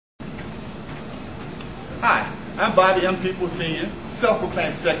Hi, I'm Bobby M. People Sr.,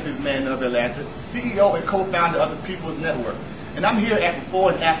 self-proclaimed sexiest man of Atlanta, CEO and co-founder of the People's Network. And I'm here at the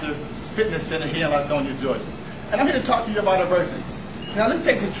Before and After Fitness Center here in Lithonia, Georgia. And I'm here to talk to you about adversity. Now let's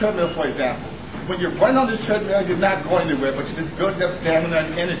take this treadmill for example. When you're running on this treadmill, you're not going anywhere, but you're just building up stamina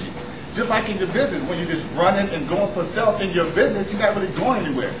and energy. Just like in your business, when you're just running and going for self in your business, you're not really going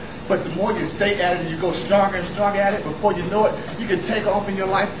anywhere. But the more you stay at it and you go stronger and stronger at it, before you know it, you can take off in your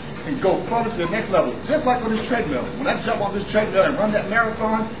life and go further to the next level. Just like on this treadmill. When I jump off this treadmill and run that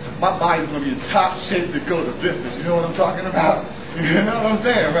marathon, my body's going to be in top shape to go the distance. You know what I'm talking about? You know what I'm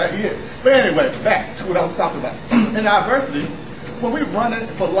saying, right? Yeah. But anyway, back to what I was talking about. In adversity, when we're running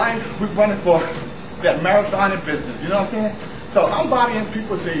for life, we're running for that marathon in business. You know what I'm saying? So I'm Bobby M.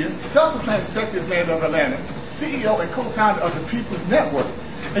 People Sr., self-proclaimed sexiest man of Atlanta, CEO and co-founder of the People's Network.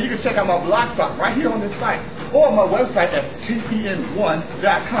 And you can check out my blog spot right here on this site or my website at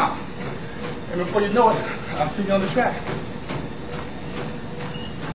tpn1.com. And before you know it, I'll see you on the track.